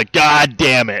Santa, you're like, God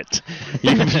damn it!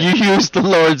 You used the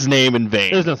Lord's name in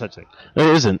vain. There's no such thing.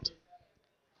 There isn't.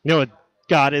 You know what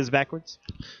God is backwards?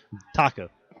 Taco.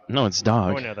 No, it's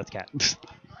dog. Oh no, that's cat.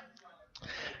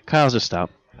 Kyle, just stop.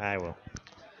 I will.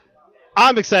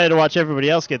 I'm excited to watch everybody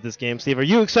else get this game. Steve, are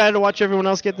you excited to watch everyone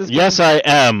else get this game? Yes, I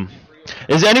am.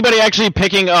 Is anybody actually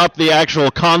picking up the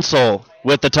actual console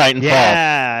with the Titanfall?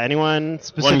 Yeah, anyone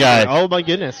specific? One guy. Oh my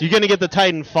goodness. You going to get the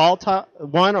Titanfall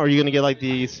one, or are you going to get like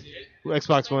the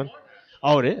Xbox One?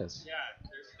 Oh, it is. Yeah,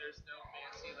 there's no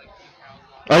fancy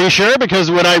like. Are you sure? Because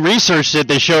when I researched it,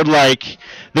 they showed like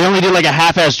they only did like a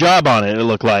half-ass job on it. It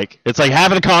looked like it's like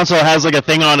half of the console has like a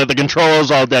thing on it. The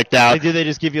controls all decked out. Like, did they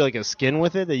just give you like a skin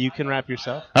with it that you can wrap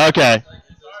yourself? Okay.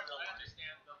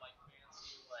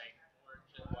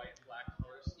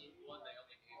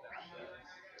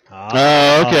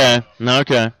 Oh, okay.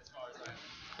 Okay.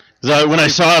 So when I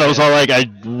saw it, I was all like,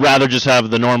 I'd rather just have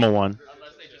the normal one.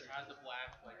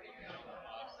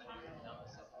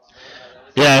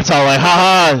 Yeah, it's all like,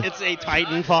 haha. It's a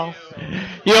Titanfall.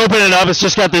 You open it up, it's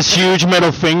just got this huge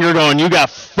middle finger going, you got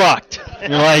fucked.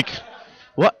 And you're like,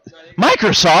 What?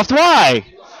 Microsoft? Why?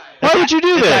 Why would you do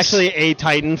It's this? actually a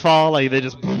Titanfall. Like, they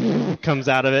just comes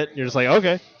out of it. You're just like,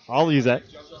 okay, I'll use that.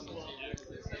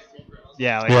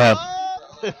 Yeah. Like, Yeah.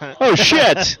 Oh,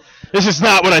 shit. This is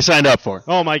not what I signed up for.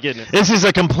 Oh, my goodness. This is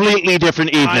a completely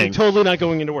different evening. I'm totally not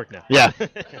going into work now. Yeah.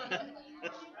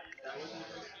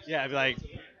 Yeah, I'd be like,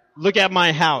 look at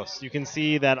my house. You can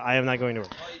see that I am not going to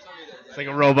work. It's like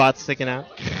a robot sticking out.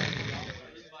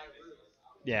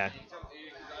 Yeah.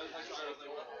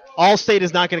 Allstate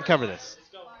is not going to cover this.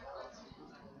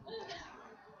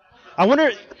 I wonder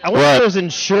if there's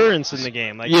insurance in the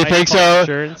game. Like, You think so?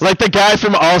 Insurance. Like the guy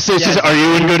from Allstate says, "Are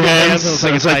you in good hands?"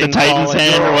 It's like the Titan's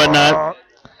hand or whatnot.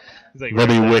 Like, That'd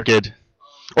be wicked.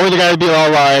 Or the guy would be all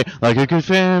like a good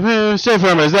fan, State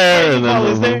Farm is there,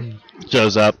 and then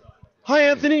shows up. Hi,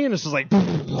 Anthony, and it's just like.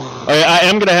 I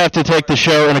am going to have to take the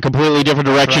show in a completely different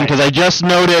direction because I just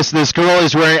noticed this girl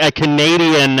is wearing a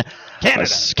Canada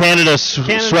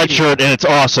sweatshirt, and it's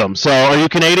awesome. So, are you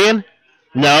Canadian?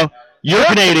 No? You're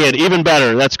Canadian. Even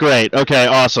better. That's great. Okay,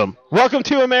 awesome. Welcome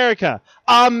to America.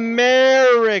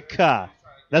 America.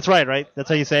 That's right? That's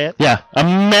how you say it? Yeah.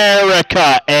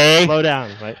 America, eh? Slow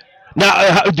down, right? Now,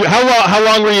 how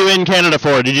long were you in Canada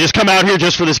for? Did you just come out here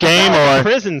just for this game, or?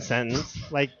 Prison sentence.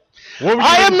 Like, what were you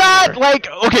I am doing not, for? like,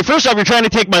 okay, first off, you're trying to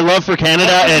take my love for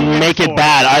Canada and make it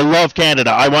bad. I love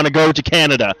Canada. I want to go to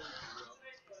Canada.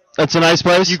 That's a nice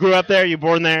place. You grew up there? You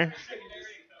born there?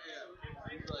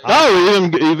 Oh,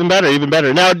 even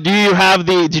better. Now, did you have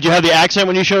the accent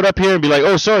when you showed up here and be like,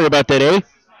 "Oh, sorry about that, eh?"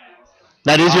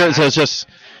 That is your. So it's just.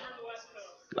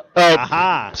 Oh.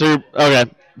 Aha. So okay.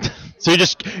 So you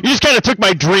just kind of took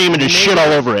my dream and just shit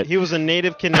all over it. He was a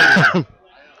native Canadian.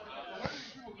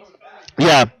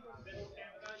 Yeah.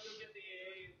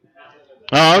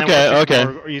 Oh, okay.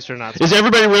 Or Eastern not. Is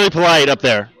everybody really polite up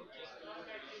there?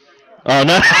 Oh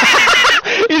no.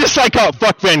 You just like, oh,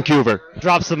 fuck Vancouver.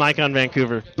 Drops the mic on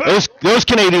Vancouver. Those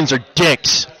Canadians are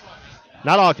dicks.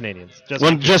 Not all Canadians.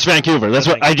 Just Vancouver. That's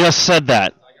what I just said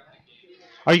that.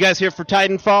 Are you guys here for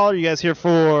Titanfall? Or are you guys here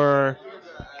for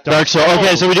Dark Souls?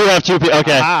 Okay, so we do have two people.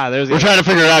 Okay. We're trying to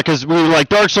figure it out because we were like,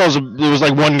 Dark Souls, it was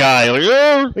like one guy. Like,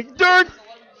 oh, Dark.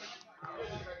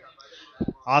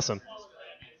 Awesome.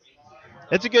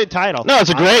 It's a good title. No, it's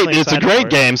a great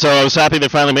game. So I was happy they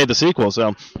finally made the sequel.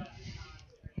 So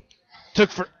took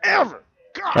forever.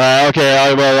 Okay,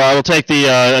 I will take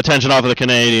the attention off of the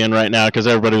Canadian right now because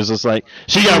everybody was just like,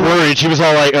 she got worried. She was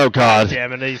all like, oh, God.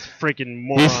 Damn it, he's freaking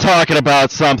moron. He's talking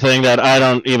about something that I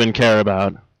don't even care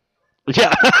about.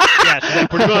 Yeah. Yeah, she's like,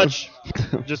 pretty much.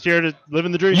 Just here to live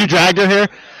in the dream. You dragged her here?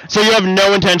 So you have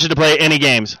no intention to play any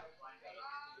games?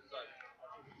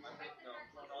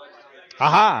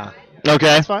 Aha. Okay.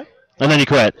 That's fine. And then you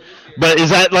quit. But is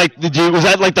that like, was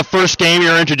that like the first game you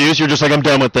were introduced? You're just like, I'm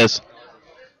done with this.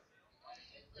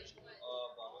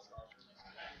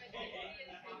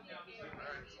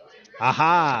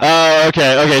 Aha. Oh,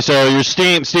 okay. So you're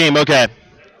Steam, okay.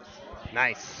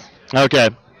 Nice. Okay.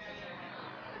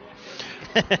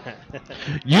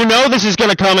 You know this is going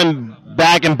to come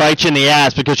back and bite you in the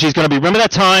ass because she's going to be, remember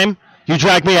that time you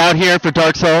dragged me out here for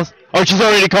Dark Souls? Oh, she's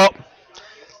already called.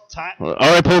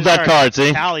 Already pulled that card,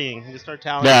 see? Tallying. Just start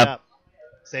tallying up.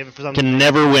 Save it for something. Can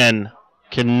never win.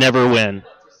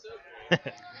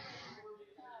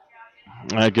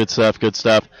 All right, good stuff.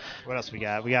 What else we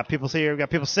got? We got people here. We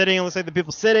got people sitting. It looks like the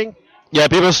people sitting. Yeah,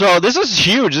 people. So this is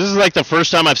huge. This is like the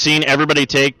first time I've seen everybody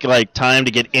take like time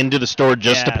to get into the store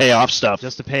just to pay off stuff.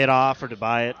 Just to pay it off or to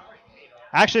buy it.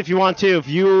 Actually, if you want to,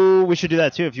 we should do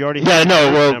that too. If you already have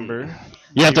a number,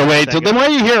 you have to wait. Then why are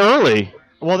you here early?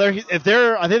 Well, I think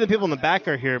the people in the back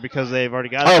are here because they've already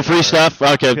got. Oh, free stuff.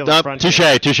 Okay, touche.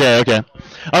 Okay,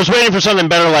 I was waiting for something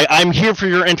better. Like I'm here for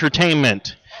your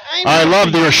entertainment. I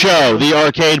love your show, the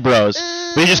Arcade Bros.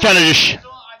 But you just kind of just.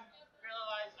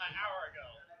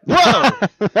 Whoa!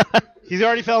 He's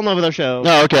already fell in love with our show.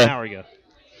 Oh, okay. An hour ago.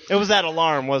 It was that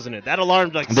alarm, wasn't it? That alarm,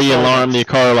 like the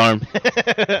car alarm.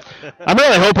 I'm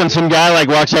really hoping some guy like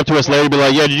walks up to us later, and be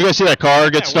like, "Yeah, did you guys see that car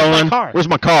get stolen? Where's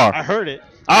my car? I heard it.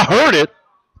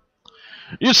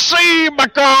 You see, my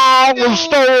car was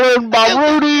stolen by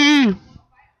Rudy.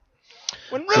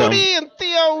 When Rudy and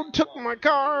Theo took my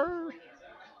car,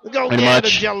 go Pretty get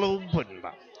much. a Jello pudding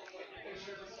box.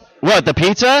 What, the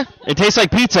pizza? It tastes like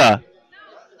pizza.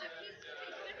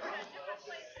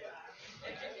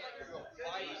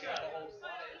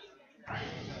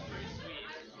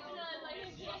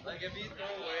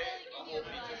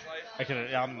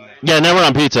 Yeah, now we're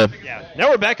on pizza. Yeah, now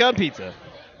we're back on pizza.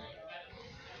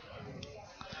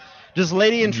 Just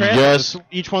lady and Trent. Yes.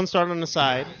 Each one start on the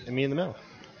side, and me in the middle.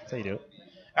 That's how you do it.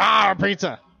 Ah,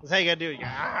 pizza. That's how you gotta do it.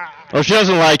 Oh, she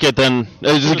doesn't like it. Then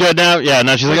is it good now? Yeah.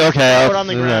 Now she's like, okay. Throw it on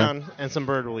the ground, and some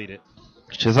bird will eat it.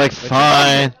 She's like,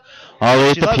 fine. I'll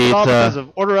eat She the loves it all because pizza.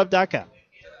 of OrderUp.com.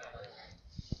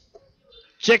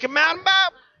 Chicken Mountain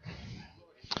Bob.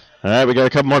 All right, we got a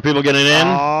couple more people getting in,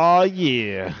 Oh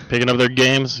yeah. picking up their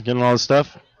games, getting all this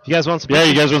stuff. You guys want some? Yeah,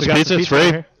 pizza? you guys want We some got pizza? It's free.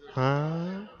 right here.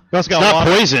 You also It's got not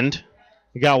water. poisoned.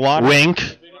 You got water.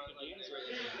 Wink.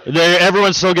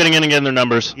 Everyone's still getting in and getting their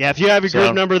numbers. Yeah, if you have your group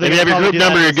So, number, if then you have your group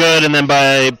number, you're good. And then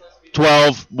by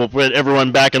 12, we'll put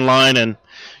everyone back in line and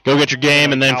go get your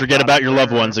game, and then forget about your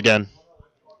loved ones again.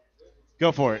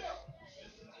 Go for it.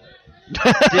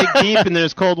 Dig deep, and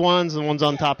there's cold ones, and the ones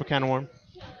on top are kind of warm.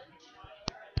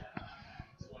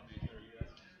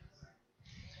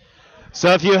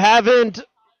 So if you haven't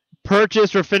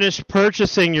purchased or finished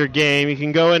purchasing your game, you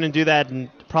can go in and do that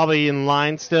probably in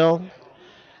line still.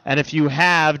 And if you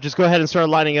have, just go ahead and start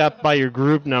lining up by your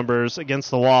group numbers against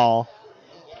the wall.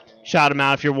 Shout them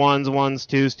out if you're ones,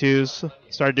 twos.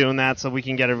 Start doing that so we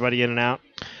can get everybody in and out.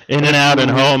 In and out and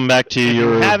home, back to If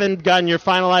your... you haven't gotten your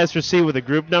finalized receipt with a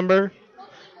group number,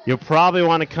 you'll probably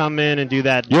want to come in and do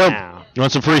that now. You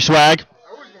want some free swag?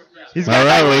 He's All got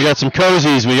right, we got some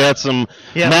cozies, we got some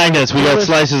magnets, we got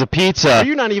slices of pizza. Are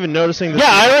you not even noticing this? Yeah,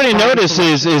 I already noticed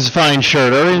his fine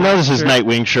shirt. I already noticed his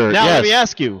Nightwing shirt. Now Yes. let me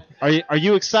ask you: Are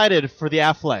you excited for the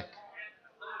Affleck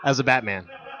as a Batman?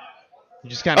 You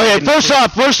just kind of. Okay, first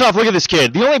off, look at this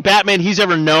kid. The only Batman he's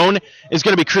ever known is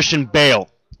going to be Christian Bale.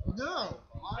 No,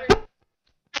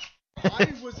 I'm a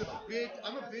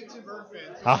big Tim Burton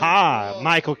fan. Aha,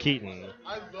 Michael Keaton.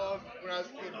 I loved when I was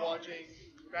a kid watching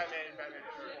Batman and Batman.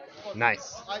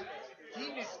 Nice.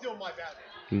 Keaton is still my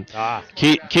Batman. Ah,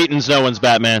 Keaton's no one's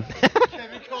Batman.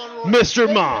 Kevin Conroy.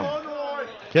 Mr. Mom.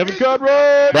 Kevin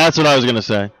Conroy. That's what I was going to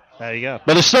say. There you go.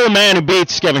 But there's still a man who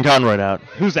beats Kevin Conroy out.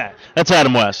 Who's that? That's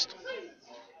Adam West.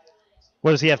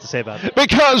 What does he have to say about it?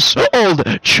 Because, old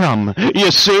chum,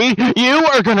 you see, you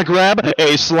are going to grab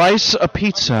a slice of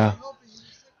pizza.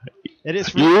 It is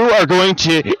free. You are going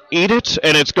to eat it,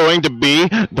 and it's going to be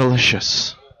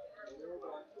delicious.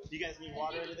 You guys need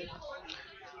water or anything?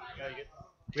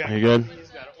 Are you good? He's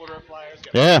got order of flyers.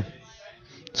 Yeah.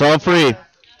 It's all free.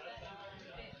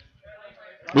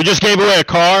 We just gave away a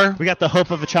car We got the hope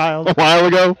of a child. a while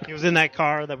ago. He was in that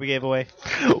car that we gave away.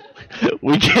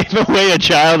 We gave away a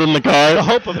child in the car. The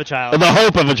hope of a child. The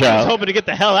hope of a I was child. hoping to get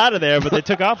the hell out of there, but they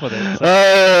took off with it. So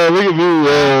Oh, look at me.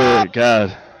 Oh,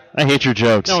 God. I hate your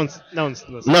jokes. no one's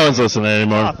listening. No one's listening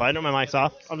anymore. Off. I know my mic's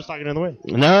off. I'm just talking in the wind.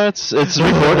 No, it's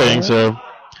recording, so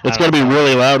it's going to be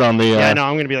really loud on the... Yeah, I know.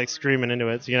 I'm gonna be like screaming into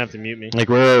it, so you're gonna have to mute me. Like,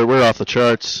 we're off the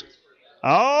charts.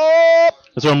 Oh,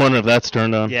 That's what I'm wondering if that's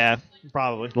turned on. yeah,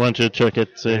 probably. Why don't you check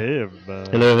it? See. Hello,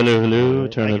 Hello.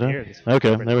 Turn I it can hear on. this.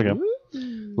 Okay, there we go.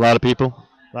 A lot of people.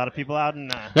 A lot of people out in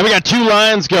Then we got 2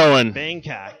 lines going.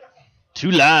 Bangkok.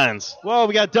 2 lines. Whoa,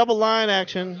 we got double line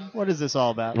action. What is this all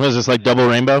about? What is this, like double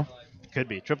rainbow? Could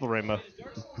be triple rainbow.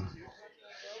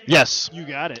 Yes. You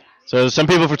got it. So some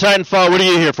people for Titanfall. What are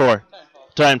you here for?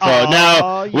 Titanfall.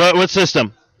 Now, yeah. what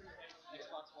system?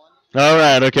 All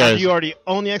right, okay. Do you already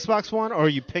own the Xbox One, or are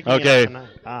you picking Okay. it up tonight?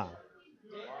 Ah.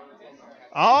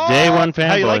 Oh, Day one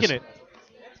How you fanboys. liking it?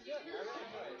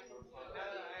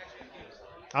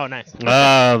 Oh, nice.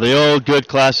 Ah, the old good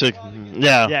classic.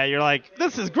 Yeah. Yeah, you're like,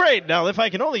 this is great. Now, if I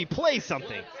can only play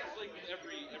something.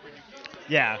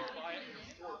 Yeah.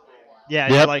 Yeah,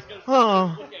 Yep. you're like,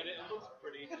 oh.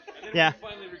 Yeah.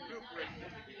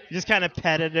 You just kind of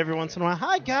pet it every once in a while.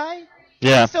 Hi, guy.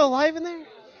 Yeah. Still alive in there?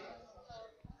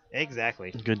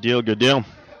 Exactly. Good deal, good deal.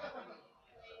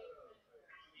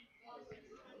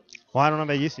 Well, I don't know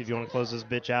about you, Steve. You want to close this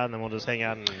bitch out, and then we'll just hang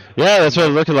out and... Yeah, that's what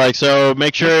it's looking like. So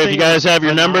make sure This if you thing guys is have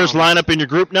your numbers, phenomenal. line up in your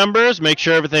group numbers. Make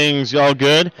sure everything's all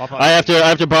good. I'll I have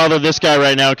to bother this guy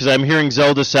right now because I'm hearing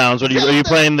Zelda sounds. What are you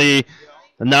playing? The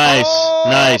nice, Oh!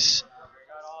 nice.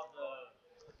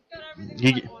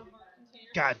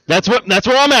 God. That's where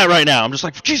I'm at right now. I'm just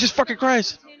like, Jesus fucking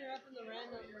Christ.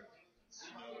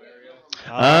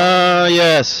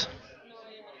 Yes.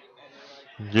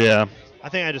 Yeah. I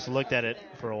think I just looked at it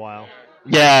for a while.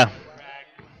 Yeah.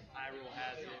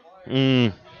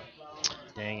 Mm.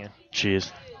 Dang it.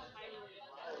 Jeez.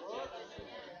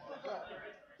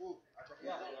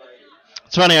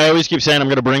 It's funny, I always keep saying I'm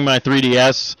going to bring my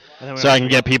 3DS so I can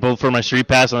get people for my Street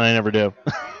Pass, and I never do.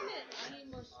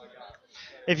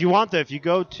 If you want to, if you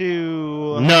go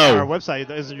to No. our website,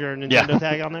 is your Nintendo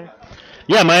tag on there?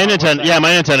 Yeah, my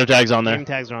Nintendo tag's on there. Game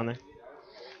tags are on there.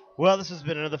 Well, this has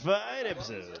been another fine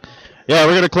episode. Yeah,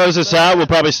 we're going to close this out. We'll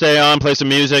probably stay on, play some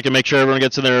music, and make sure everyone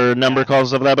gets in their number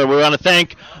calls and stuff like that. But we want to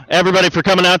thank everybody for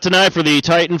coming out tonight for the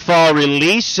Titanfall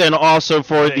release and also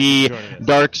for the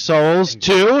Dark Souls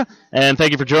 2. And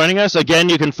thank you for joining us. Again,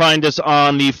 you can find us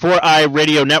on the 4i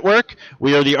Radio Network.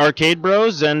 We are the Arcade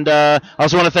Bros. And I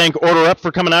also want to thank Order Up for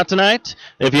coming out tonight.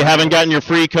 If you haven't gotten your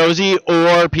free cozy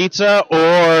or pizza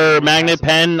or magnet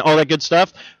pen, all that good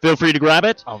stuff, feel free to grab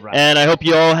it. All right. And I hope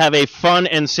you all have a fun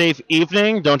and safe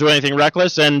evening. Don't do anything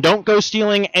reckless. And don't go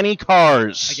stealing any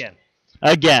cars.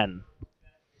 Again.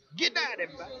 Get at him.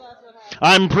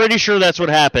 I'm pretty sure that's what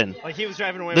happened. Like he was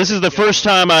driving away. This is the first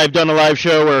time I've done a live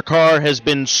show where a car has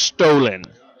been stolen.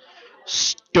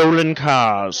 Stolen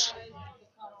cars.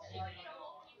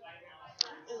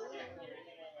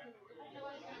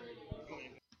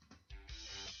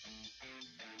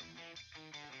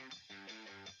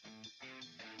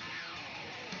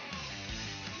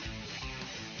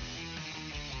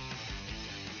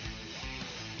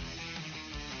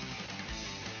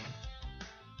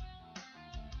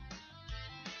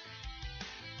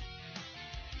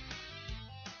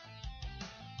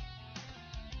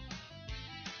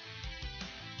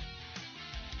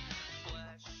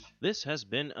 This has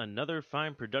been another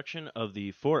fine production of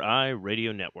the 4i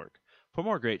Radio Network. For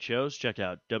more great shows, check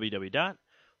out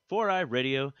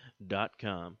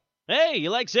www.4iradio.com. Hey,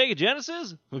 you like Sega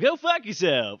Genesis? Well, go fuck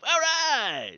yourself. All right!